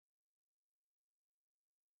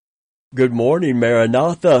Good morning,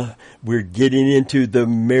 Maranatha. We're getting into the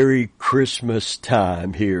Merry Christmas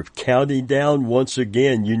time here, counting down once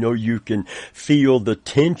again. You know, you can feel the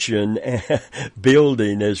tension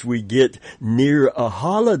building as we get near a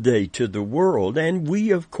holiday to the world. And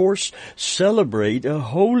we, of course, celebrate a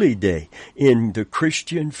holy day in the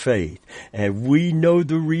Christian faith. And we know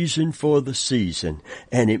the reason for the season,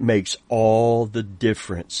 and it makes all the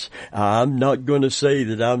difference. I'm not going to say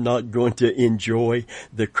that I'm not going to enjoy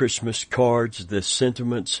the Christmas cards, the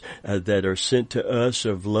sentiments that are sent to us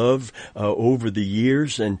of love over the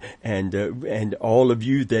years, and all of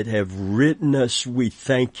you that have written us, we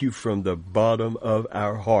thank you from the bottom of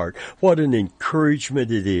our heart. What an encouragement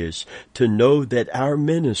it is to know that our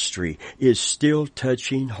ministry is still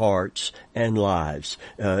touching hearts and lives,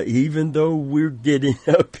 even though we're getting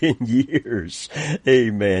up in years.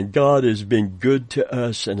 Amen. God has been good to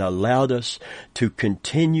us and allowed us to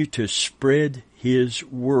continue to spread His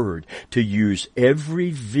Word, to use every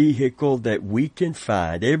vehicle that we can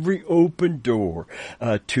find, every open door,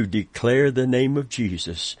 to declare the name of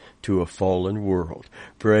Jesus to a fallen world.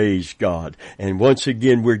 Praise God. And once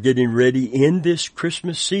again, we're getting ready in this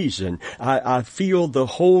Christmas season. I feel the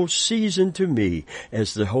whole season to me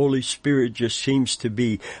as the Holy Spirit just seems to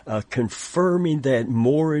be confirming that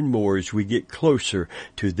more and more as we get closer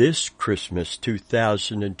to this Christmas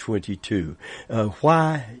 2022.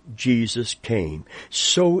 Why Jesus came.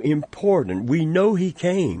 So important. We know He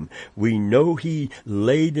came. We know He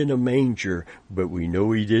laid in a manger, but we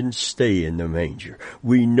know He didn't stay in the manger.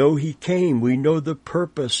 We know He came. We know the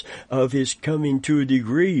purpose of His coming to a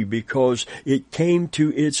degree because it came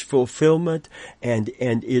to its fulfillment and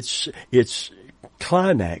its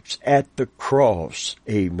climax at the cross.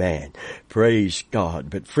 Amen. Praise God.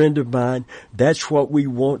 But friend of mine, that's what we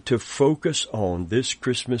want to focus on this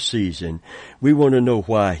Christmas season. We want to know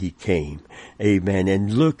why He came. Amen.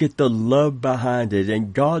 And look at the love behind it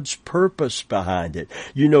and God's purpose behind it.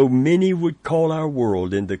 You know, many would call our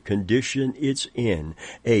world in the condition it's in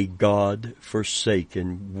a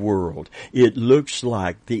God-forsaken world. It looks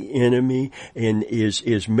like the enemy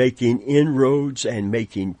is making inroads and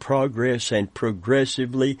making progress and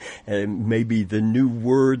progressively, and maybe the new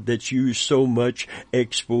word that's used so much,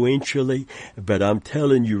 exponentially. But I'm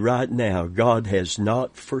telling you right now, God has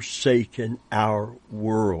not forsaken our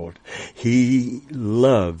world. He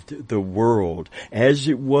loved the world as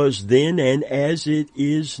it was then and as it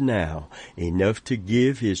is now, enough to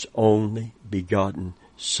give His only begotten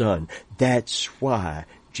Son. That's why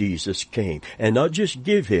Jesus came. And not just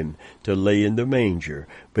give Him to lay in the manger,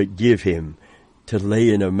 but give Him to lay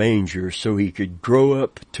in a manger so He could grow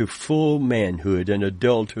up to full manhood and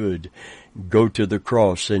adulthood, go to the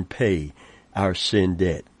cross and pay our sin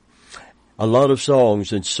debt. A lot of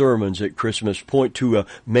songs and sermons at Christmas point to a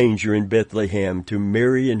manger in Bethlehem, to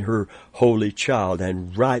Mary and her holy child,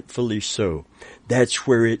 and rightfully so. That's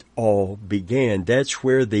where it all began. That's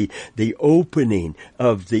where the opening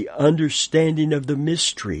of the understanding of the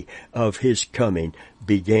mystery of His coming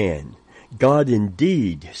began. God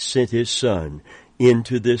indeed sent His Son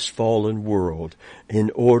into this fallen world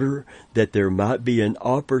in order that there might be an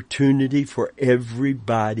opportunity for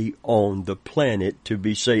everybody on the planet to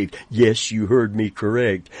be saved. Yes, you heard me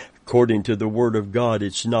correct. According to the Word of God,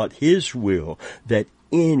 it's not His will that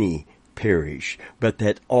any perish, but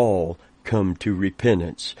that all come to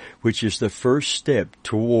repentance, which is the first step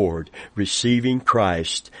toward receiving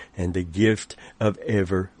Christ and the gift of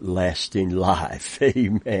everlasting life.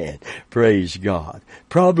 Amen. Praise God.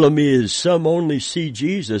 Problem is, some only see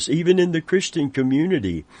Jesus, even in the Christian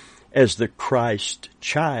community, as the Christ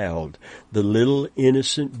child, the little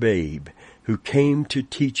innocent babe who came to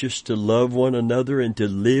teach us to love one another and to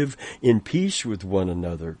live in peace with one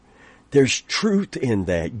another. There's truth in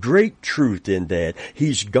that, great truth in that.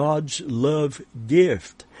 He's God's love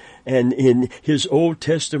gift. And in His Old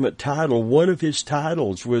Testament title, one of His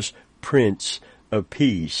titles was Prince of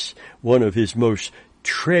Peace. One of His most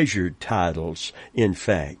treasured titles, in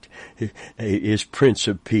fact, is Prince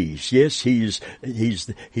of Peace. Yes, he's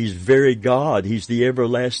very God. He's the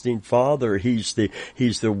everlasting Father. He's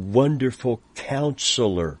the wonderful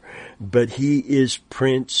Counselor. But He is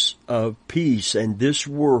Prince of Peace, and this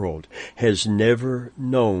world has never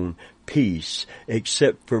known peace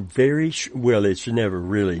except for it's never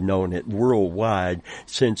really known it worldwide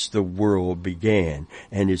since the world began.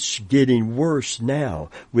 And it's getting worse now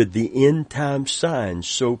with the end time signs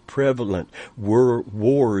so prevalent.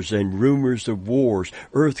 Wars and rumors of wars,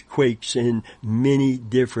 earthquakes in many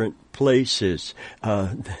different places,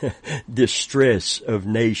 distress of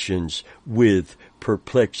nations with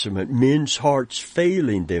perplexement, men's hearts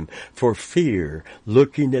failing them for fear,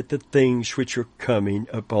 looking at the things which are coming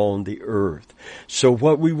upon the earth. So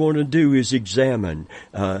what we want to do is examine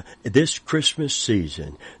this Christmas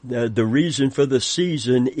season. The reason for the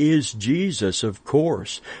season is Jesus, of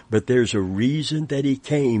course, but there's a reason that he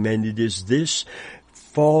came, and it is this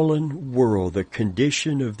fallen world, the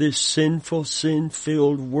condition of this sinful,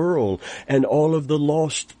 sin-filled world, and all of the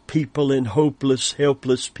lost people and hopeless,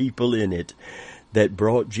 helpless people in it, that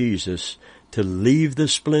brought Jesus to leave the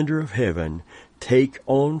splendor of heaven, take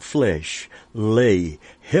on flesh, lay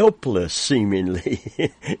helpless seemingly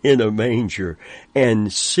in a manger,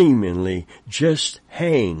 and seemingly just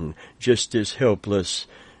hang just as helpless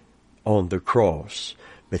on the cross.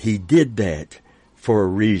 But he did that for a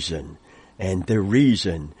reason. And the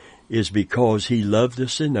reason is because he loved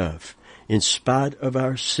us enough, in spite of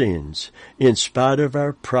our sins, in spite of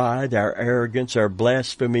our pride, our arrogance, our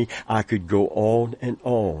blasphemy. I could go on and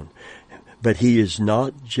on. But he is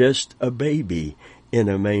not just a baby in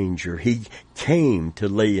a manger. He came to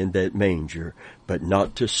lay in that manger, but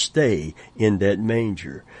not to stay in that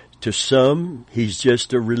manger. To some, he's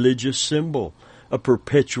just a religious symbol, a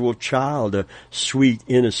perpetual child, a sweet,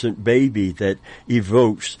 innocent baby that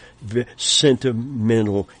evokes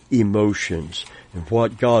sentimental emotions. And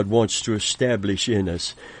what God wants to establish in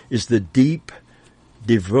us is the deep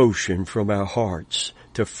devotion from our hearts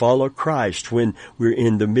to follow Christ when we're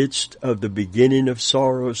in the midst of the beginning of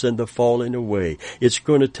sorrows and the falling away. It's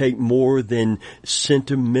going to take more than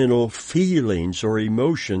sentimental feelings or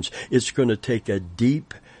emotions. It's going to take a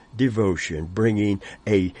deep devotion, bringing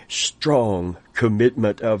a strong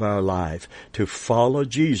commitment of our life to follow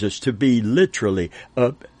Jesus, to be literally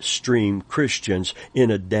upstream Christians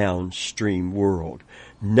in a downstream world.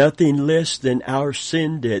 Nothing less than our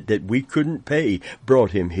sin debt that we couldn't pay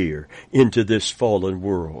brought him here into this fallen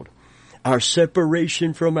world. Our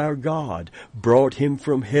separation from our God brought him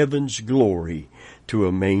from heaven's glory to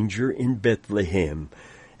a manger in Bethlehem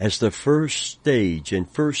as the first stage and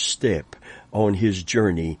first step on his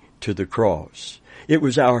journey to the cross. It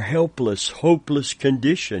was our helpless, hopeless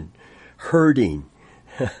condition, hurting,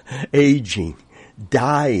 aging,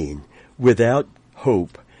 dying, without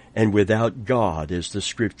hope and without God, as the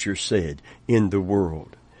Scripture said, in the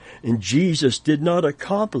world. And Jesus did not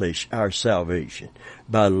accomplish our salvation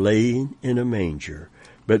by laying in a manger,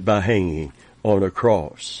 but by hanging on a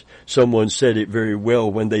cross. Someone said it very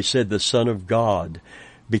well when they said the Son of God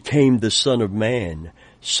became the Son of Man,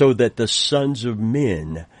 so that the sons of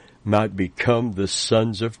men might become the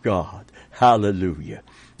sons of God. Hallelujah.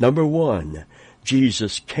 Number one,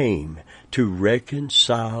 Jesus came to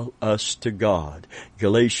reconcile us to God.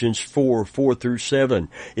 Galatians 4:4-7.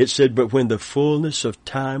 It said, "But when the fullness of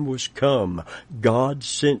time was come, God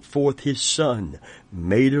sent forth his Son,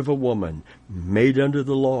 made of a woman, made under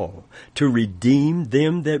the law, to redeem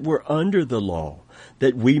them that were under the law,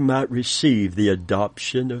 that we might receive the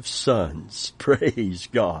adoption of sons." Praise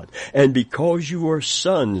God. And because you are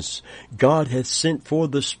sons, God hath sent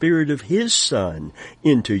forth the Spirit of his Son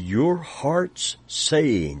into your hearts,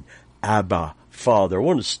 saying, Abba, Father. I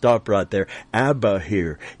want to stop right there. Abba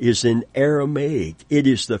here is in Aramaic. It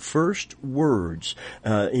is the first words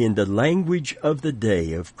in the language of the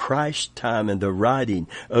day of Christ's time and the writing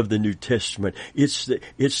of the New Testament. It's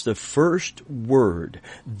the first word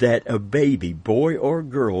that a baby, boy or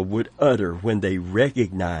girl, would utter when they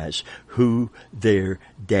recognize who their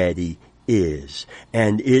daddy is.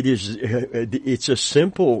 And it's a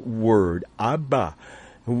simple word, Abba.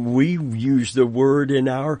 We use the word in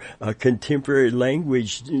our contemporary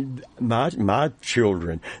language. My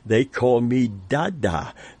children, they call me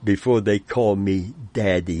Dada before they call me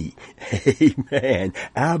Daddy. Amen.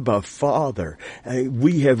 Abba, Father.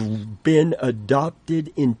 We have been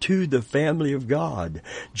adopted into the family of God.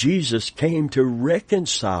 Jesus came to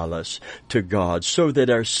reconcile us to God so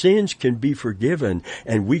that our sins can be forgiven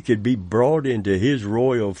and we could be brought into his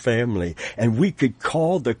royal family, and we could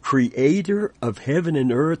call the Creator of heaven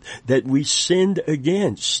and earth that we sinned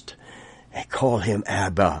against and call him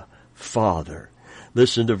Abba, Father.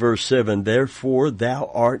 Listen to verse 7. "Therefore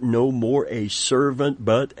thou art no more a servant,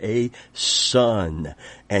 but a son.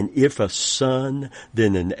 And if a son,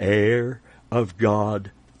 then an heir of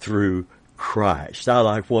God through Christ." I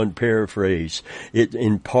like one paraphrase.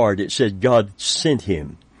 In part, it said God sent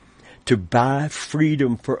him to buy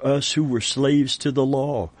freedom for us who were slaves to the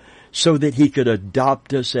law, so that he could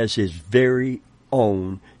adopt us as his very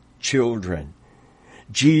own children.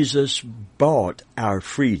 Jesus bought our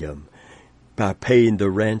freedom by paying the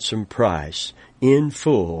ransom price in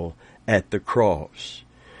full at the cross.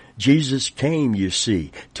 Jesus came, you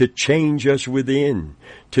see, to change us within,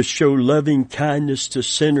 to show loving kindness to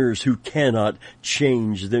sinners who cannot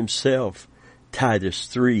change themselves. Titus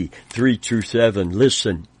 3:3-7.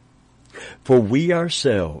 Listen, for we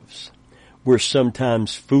ourselves were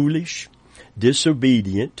sometimes foolish,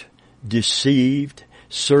 disobedient, deceived,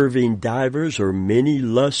 serving divers or many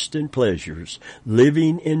lusts and pleasures,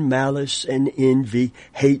 living in malice and envy,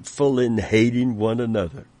 hateful and hating one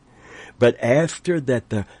another. But after that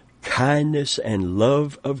the kindness and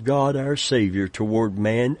love of God our Savior toward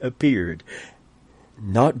man appeared,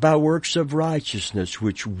 not by works of righteousness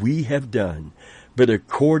which we have done, but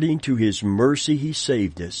according to His mercy He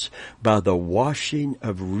saved us by the washing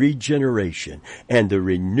of regeneration and the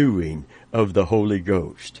renewing of the Holy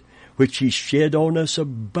Ghost, which He shed on us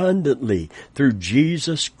abundantly through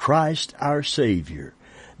Jesus Christ our Savior,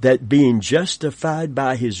 that being justified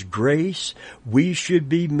by His grace, we should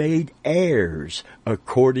be made heirs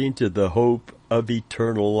according to the hope of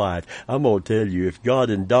eternal life. I'm going to tell you, if God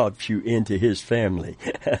adopts you into His family,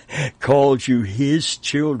 calls you His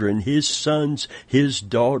children, His sons, His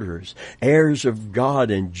daughters, heirs of God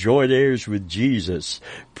and joint heirs with Jesus,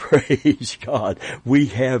 praise God, we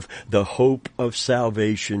have the hope of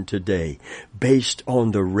salvation today based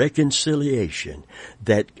on the reconciliation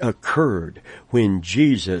that occurred when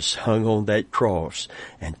Jesus hung on that cross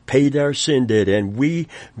and paid our sin debt, and we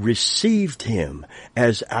received Him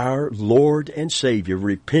as our Lord and Savior,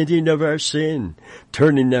 repenting of our sin,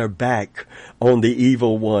 turning our back on the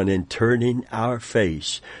evil one and turning our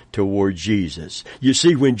face toward Jesus. You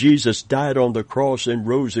see, when Jesus died on the cross and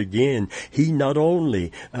rose again, He not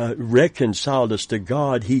only reconciled us to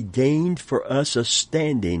God, He gained for us a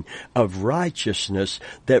standing of righteousness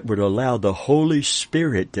that would allow the Holy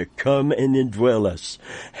Spirit to come and indwell us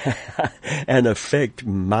and effect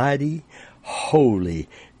mighty, holy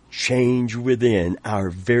change within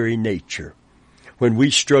our very nature. When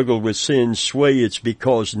we struggle with sin's sway, it's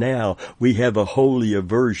because now we have a holy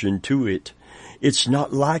aversion to it. It's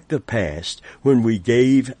not like the past when we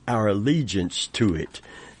gave our allegiance to it.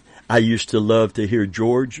 I used to love to hear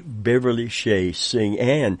George Beverly Shea sing,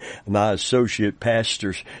 and my associate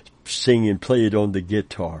pastor sing and play it on the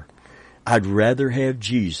guitar. I'd rather have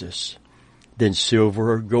Jesus than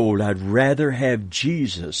silver or gold. I'd rather have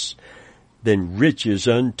Jesus than riches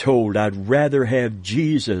untold. I'd rather have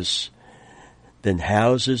Jesus than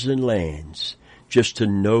houses and lands, just to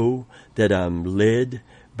know that I'm led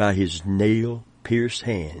by His nail-pierced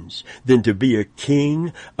hands, than to be a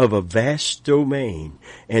king of a vast domain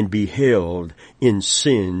and be held in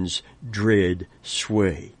sin's dread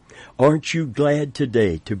sway. Aren't you glad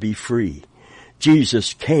today to be free?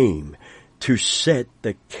 Jesus came to set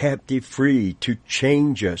the captive free, to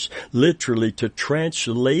change us, literally to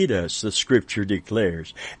translate us, the Scripture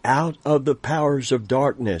declares, out of the powers of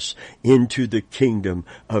darkness into the kingdom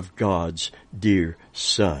of God's dear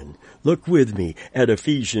Son. Look with me at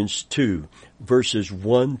Ephesians 2, verses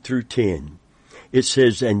 1-10. It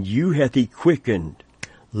says, and you hath He quickened.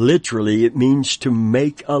 Literally, it means to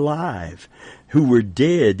make alive, who were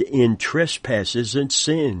dead in trespasses and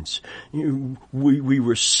sins. We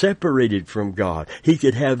were separated from God. He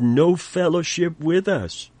could have no fellowship with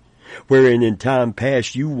us. Wherein in time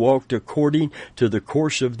past you walked according to the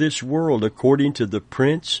course of this world, according to the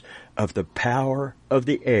prince of the power of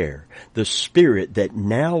the air, the spirit that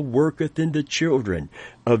now worketh in the children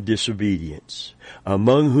of disobedience,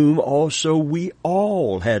 among whom also we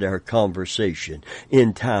all had our conversation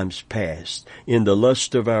in times past, in the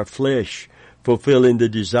lust of our flesh, fulfilling the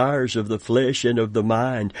desires of the flesh and of the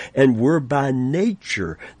mind, and were by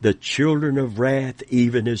nature the children of wrath,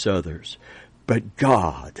 even as others. But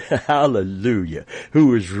God, hallelujah,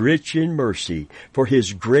 who is rich in mercy, for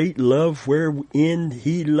His great love wherein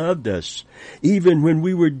He loved us, even when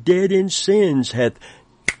we were dead in sins, hath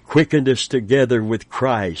quickened us together with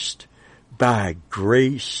Christ. By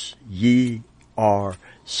grace ye are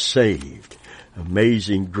saved.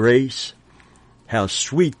 Amazing grace. How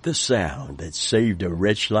sweet the sound that saved a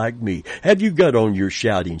wretch like me. Have you got on your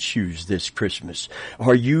shouting shoes this Christmas?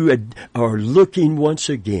 Are you looking once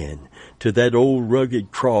again to that old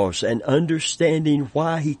rugged cross and understanding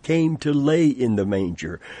why He came to lay in the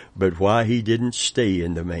manger, but why He didn't stay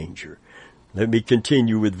in the manger? Let me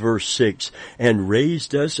continue with verse 6. And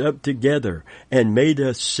raised us up together and made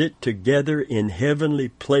us sit together in heavenly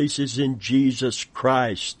places in Jesus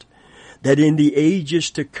Christ, that in the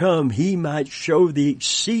ages to come He might show the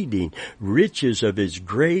exceeding riches of His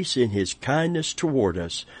grace in His kindness toward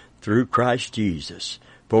us through Christ Jesus.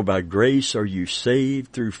 For by grace are you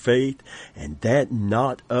saved through faith, and that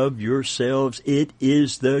not of yourselves. It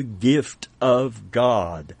is the gift of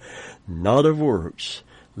God, not of works,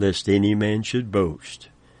 lest any man should boast.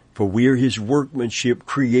 For we are his workmanship,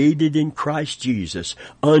 created in Christ Jesus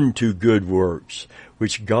unto good works,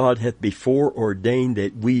 which God hath before ordained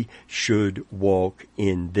that we should walk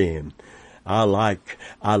in them. I like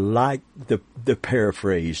the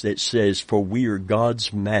paraphrase that says, for we are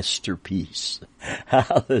God's masterpiece.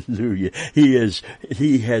 Hallelujah.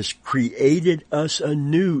 He has created us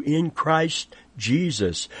anew in Christ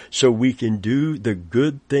Jesus so we can do the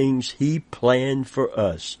good things he planned for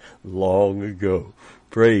us long ago.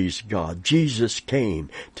 Praise God. Jesus came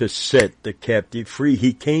to set the captive free.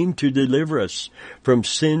 He came to deliver us from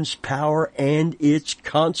sin's power and its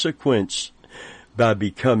consequence by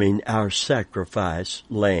becoming our sacrifice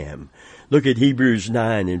lamb. Look at Hebrews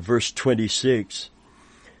 9 and verse 26.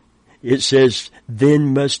 It says,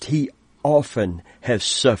 then must he often have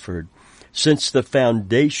suffered since the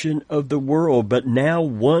foundation of the world, but now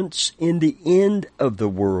once in the end of the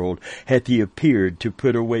world hath he appeared to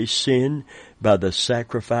put away sin by the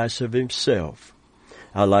sacrifice of himself.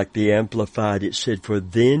 I like the Amplified. It said, for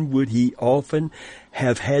then would he often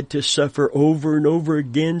have had to suffer over and over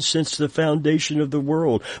again since the foundation of the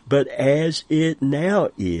world. But as it now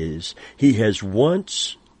is, he has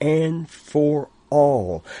once and for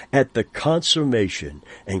all, at the consummation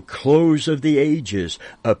and close of the ages,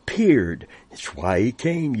 appeared. It's why he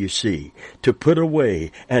came, you see, to put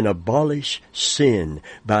away and abolish sin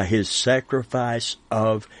by his sacrifice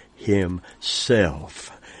of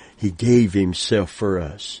himself. He gave himself for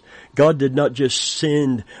us. God did not just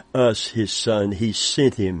send us his son. He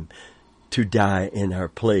sent him to die in our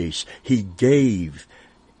place. He gave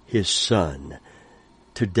his son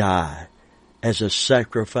to die as a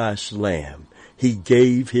sacrifice lamb. He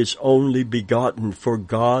gave his only begotten, for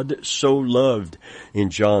God so loved in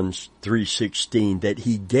John 3:16 that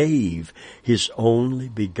he gave his only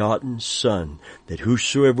begotten son, that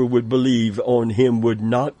whosoever would believe on him would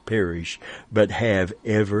not perish, but have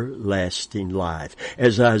everlasting life.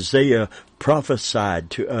 As Isaiah prophesied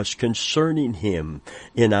to us concerning him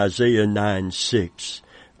in Isaiah 9:6,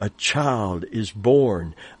 a child is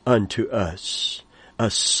born unto us, a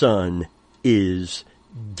son is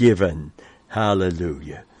given.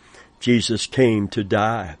 Hallelujah. Jesus came to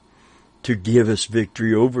die, to give us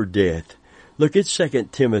victory over death. Look at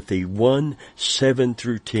 2 Timothy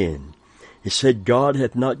 1:7-10. It said, God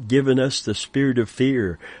hath not given us the spirit of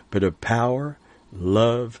fear, but of power,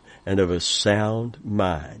 love, and of a sound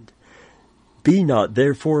mind. Be not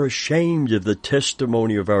therefore ashamed of the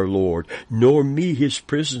testimony of our Lord, nor me his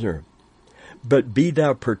prisoner, but be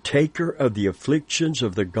thou partaker of the afflictions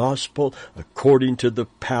of the gospel according to the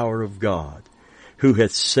power of God, who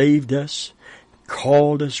hath saved us,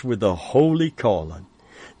 called us with a holy calling,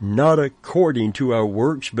 not according to our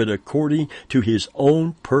works, but according to his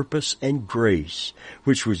own purpose and grace,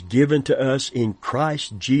 which was given to us in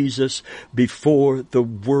Christ Jesus before the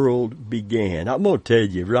world began. I'm going to tell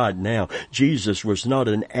you right now, Jesus was not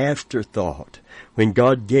an afterthought. When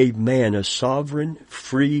God gave man a sovereign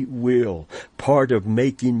free will, part of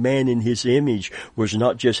making man in his image was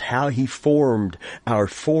not just how he formed our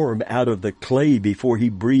form out of the clay before he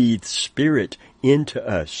breathed spirit into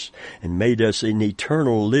us and made us an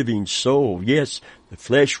eternal living soul. Yes, the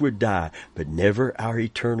flesh would die, but never our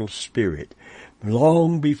eternal spirit.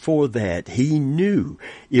 Long before that, he knew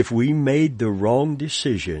if we made the wrong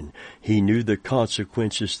decision, he knew the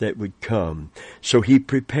consequences that would come. So he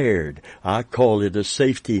prepared, I call it a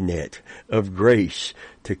safety net of grace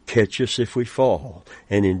to catch us if we fall.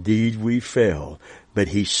 And indeed we fell. But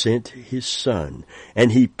he sent his son,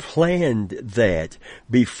 and he planned that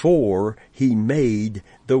before he made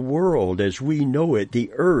the world as we know it, the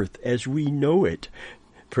earth as we know it.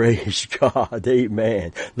 Praise God.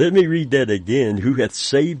 Amen. Let me read that again. Who hath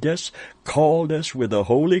saved us, called us with a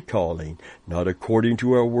holy calling, not according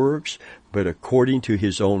to our works, but according to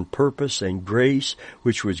his own purpose and grace,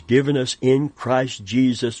 which was given us in Christ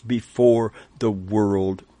Jesus before the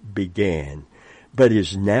world began, but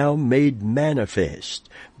is now made manifest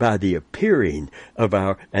by the appearing of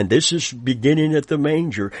and this is beginning at the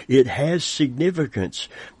manger. It has significance,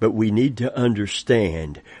 but we need to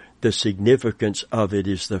understand the significance of it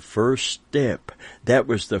is the first step. That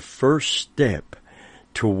was the first step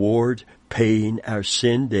toward paying our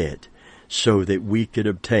sin debt so that we could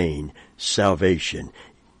obtain salvation.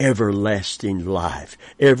 everlasting life,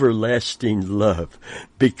 everlasting love,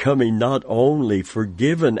 becoming not only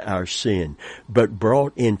forgiven our sin, but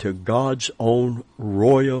brought into God's own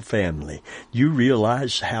royal family. You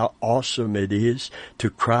realize how awesome it is to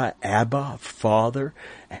cry, Abba, Father,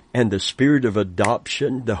 and the Spirit of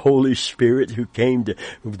adoption, the Holy Spirit who came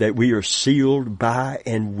that we are sealed by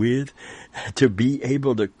and with, to be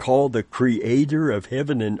able to call the Creator of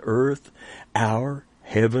heaven and earth our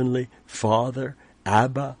Heavenly Father,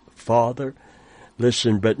 Abba, Father.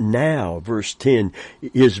 Listen, but now, verse 10,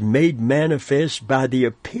 is made manifest by the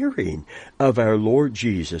appearing of our Lord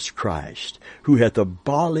Jesus Christ, who hath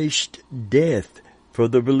abolished death for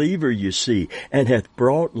the believer, you see, and hath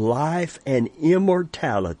brought life and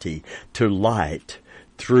immortality to light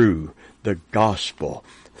through the gospel.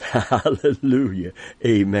 Hallelujah.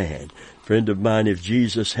 Amen. Friend of mine, if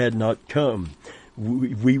Jesus had not come,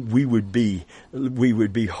 we would be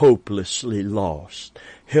hopelessly lost,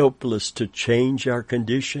 helpless to change our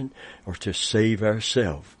condition or to save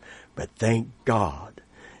ourselves. But thank God,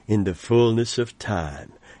 in the fullness of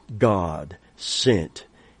time, God sent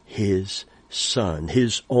His Son,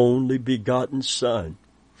 His only begotten Son.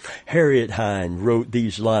 Harriet Hine wrote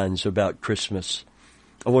these lines about Christmas.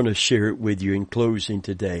 I want to share it with you in closing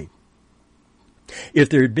today. If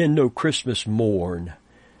there had been no Christmas morn,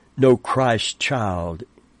 no Christ child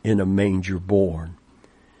in a manger born,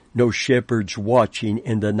 no shepherds watching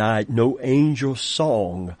in the night, no angel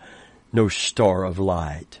song, no star of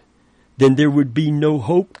light, then there would be no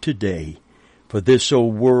hope today for this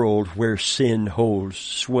old world where sin holds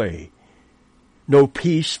sway. No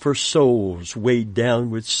peace for souls weighed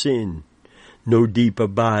down with sin, no deep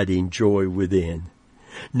abiding joy within.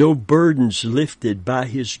 No burdens lifted by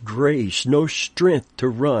His grace, no strength to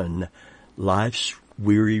run life's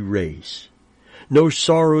weary race. No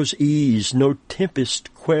sorrows eased, no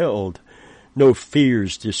tempest quelled, no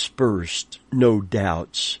fears dispersed, no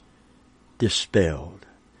doubts dispelled.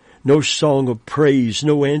 No song of praise,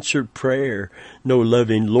 no answered prayer, no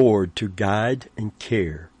loving Lord to guide and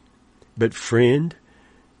care. But friend,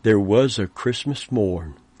 there was a Christmas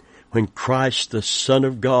morn when Christ the Son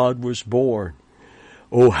of God was born.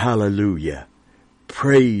 Oh, hallelujah.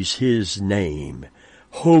 Praise His name.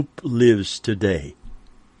 Hope lives today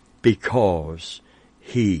because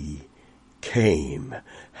He came.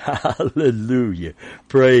 Hallelujah.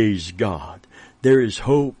 Praise God. There is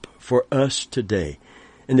hope for us today.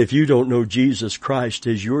 And if you don't know Jesus Christ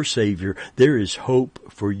as your Savior, there is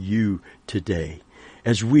hope for you today.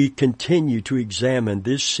 As we continue to examine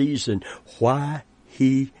this season why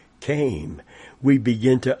He came, we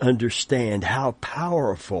begin to understand how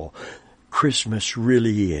powerful Christmas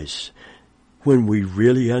really is when we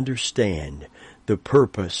really understand the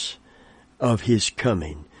purpose of His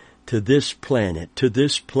coming to this planet, to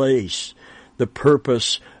this place, the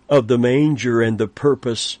purpose of the manger and the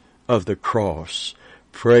purpose of the cross.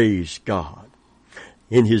 Praise God.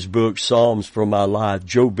 In his book, Psalms for My Life,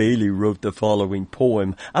 Joe Bailey wrote the following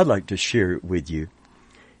poem. I'd like to share it with you.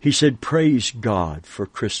 He said, praise God for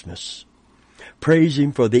Christmas. Praise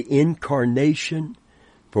Him for the incarnation,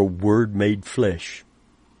 for Word made flesh.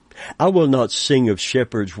 I will not sing of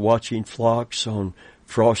shepherds watching flocks on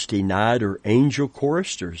frosty night or angel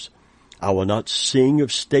choristers. I will not sing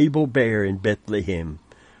of stable bear in Bethlehem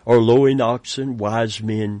or lowing oxen, wise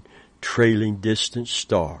men trailing distant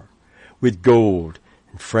star with gold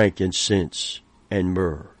and frankincense and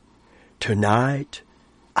myrrh. Tonight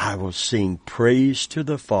I will sing praise to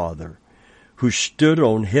the Father who stood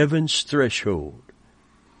on heaven's threshold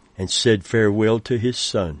and said farewell to His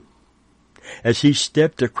Son as He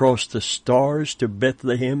stepped across the stars to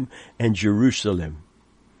Bethlehem and Jerusalem.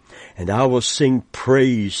 And I will sing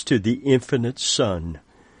praise to the infinite Son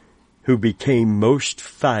who became most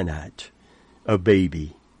finite, a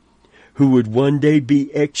baby, who would one day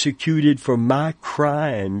be executed for my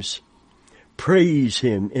crimes. Praise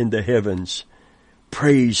Him in the heavens.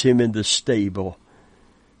 Praise Him in the stable.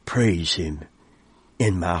 Praise Him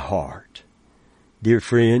in my heart. Dear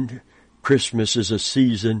friend, Christmas is a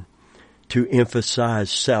season to emphasize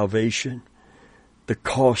salvation, the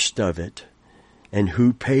cost of it, and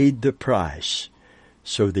who paid the price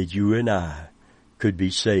so that you and I could be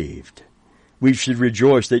saved. We should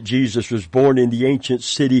rejoice that Jesus was born in the ancient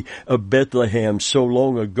city of Bethlehem so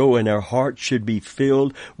long ago, and our hearts should be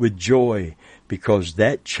filled with joy because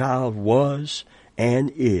that child was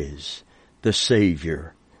and is the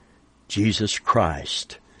Savior, Jesus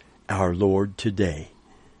Christ, our Lord today.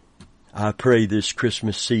 I pray this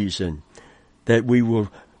Christmas season that we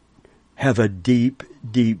will have a deep,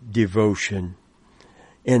 deep devotion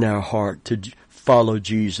in our heart to follow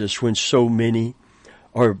Jesus when so many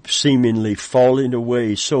are seemingly falling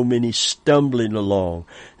away, so many stumbling along,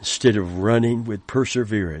 instead of running with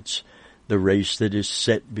perseverance the race that is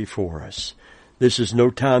set before us. This is no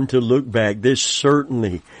time to look back. This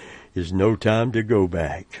certainly is no time to go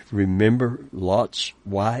back. Remember Lot's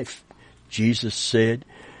wife? Jesus said,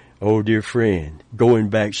 oh, dear friend, going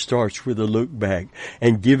back starts with a look back.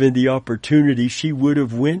 And given the opportunity, she would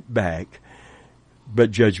have went back,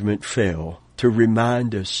 but judgment fell to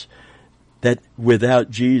remind us that without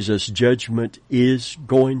Jesus, judgment is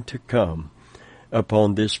going to come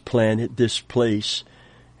upon this planet, this place,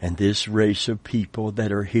 and this race of people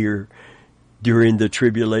that are here during the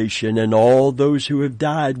tribulation. And all those who have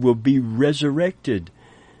died will be resurrected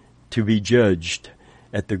to be judged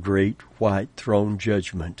at the great white throne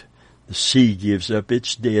judgment. The sea gives up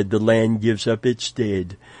its dead, the land gives up its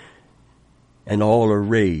dead, and all are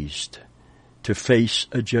raised to face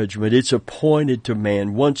a judgment. It's appointed to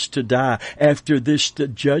man once to die. After this, the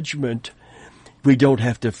judgment. We don't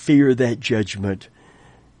have to fear that judgment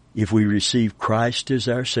if we receive Christ as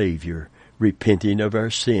our Savior, repenting of our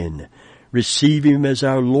sin, receive Him as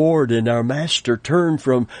our Lord and our Master, turn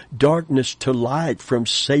from darkness to light, from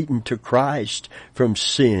Satan to Christ, from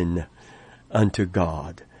sin unto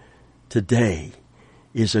God. Today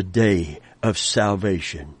is a day of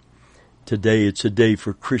salvation. Today it's a day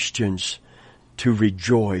for Christians to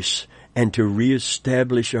rejoice and to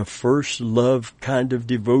reestablish a first love kind of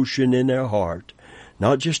devotion in their heart.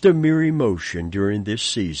 Not just a mere emotion during this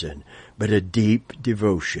season, but a deep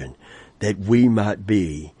devotion that we might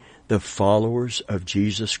be the followers of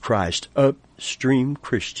Jesus Christ, upstream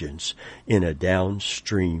Christians in a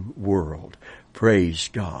downstream world. Praise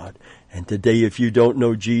God. And today, if you don't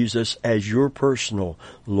know Jesus as your personal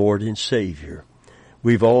Lord and Savior,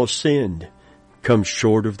 we've all sinned, come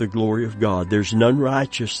short of the glory of God. There's none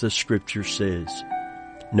righteous, the Scripture says.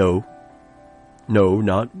 No,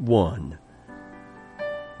 not one.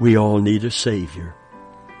 We all need a Savior,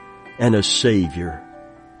 and a Savior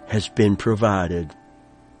has been provided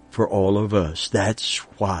for all of us. That's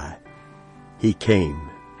why He came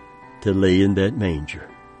to lay in that manger,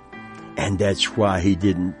 and that's why He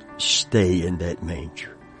didn't stay in that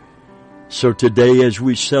manger. So today, as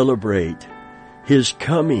we celebrate His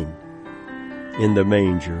coming in the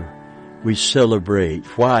manger, we celebrate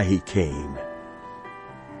why He came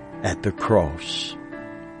at the cross.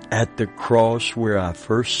 At the cross where I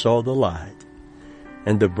first saw the light,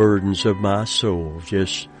 and the burdens of my soul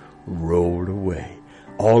just rolled away.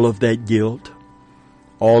 All of that guilt,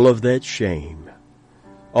 all of that shame,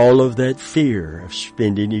 all of that fear of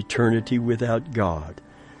spending eternity without God,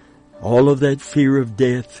 all of that fear of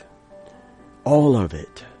death, all of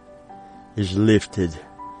it is lifted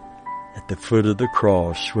at the foot of the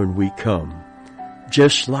cross when we come,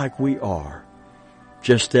 just like we are,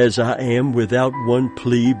 just as I am, without one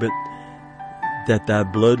plea but that Thy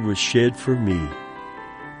blood was shed for me.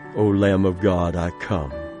 O Lamb of God, I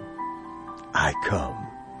come. I come.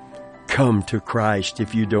 Come to Christ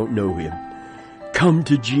if you don't know Him. Come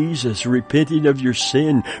to Jesus, repenting of your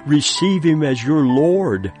sin. Receive Him as your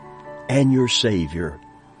Lord and your Savior.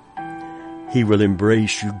 He will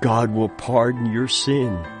embrace you. God will pardon your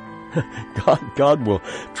sin. God will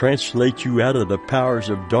translate you out of the powers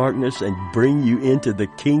of darkness and bring you into the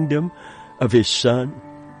kingdom of His Son.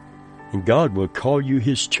 And God will call you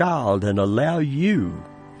His child and allow you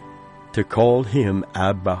to call Him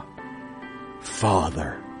Abba,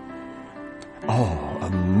 Father. Oh,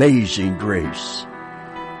 amazing grace.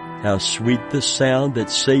 How sweet the sound that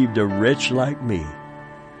saved a wretch like me.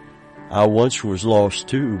 I once was lost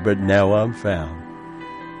too, but now I'm found.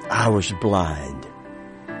 I was blind,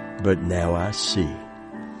 but now I see.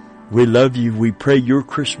 We love you. We pray your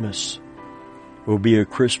Christmas will be a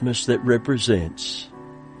Christmas that represents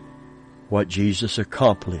what Jesus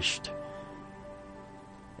accomplished,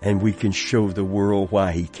 and we can show the world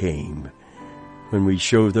why He came when we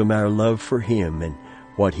show them our love for Him and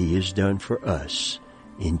what He has done for us.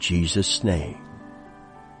 In Jesus' name.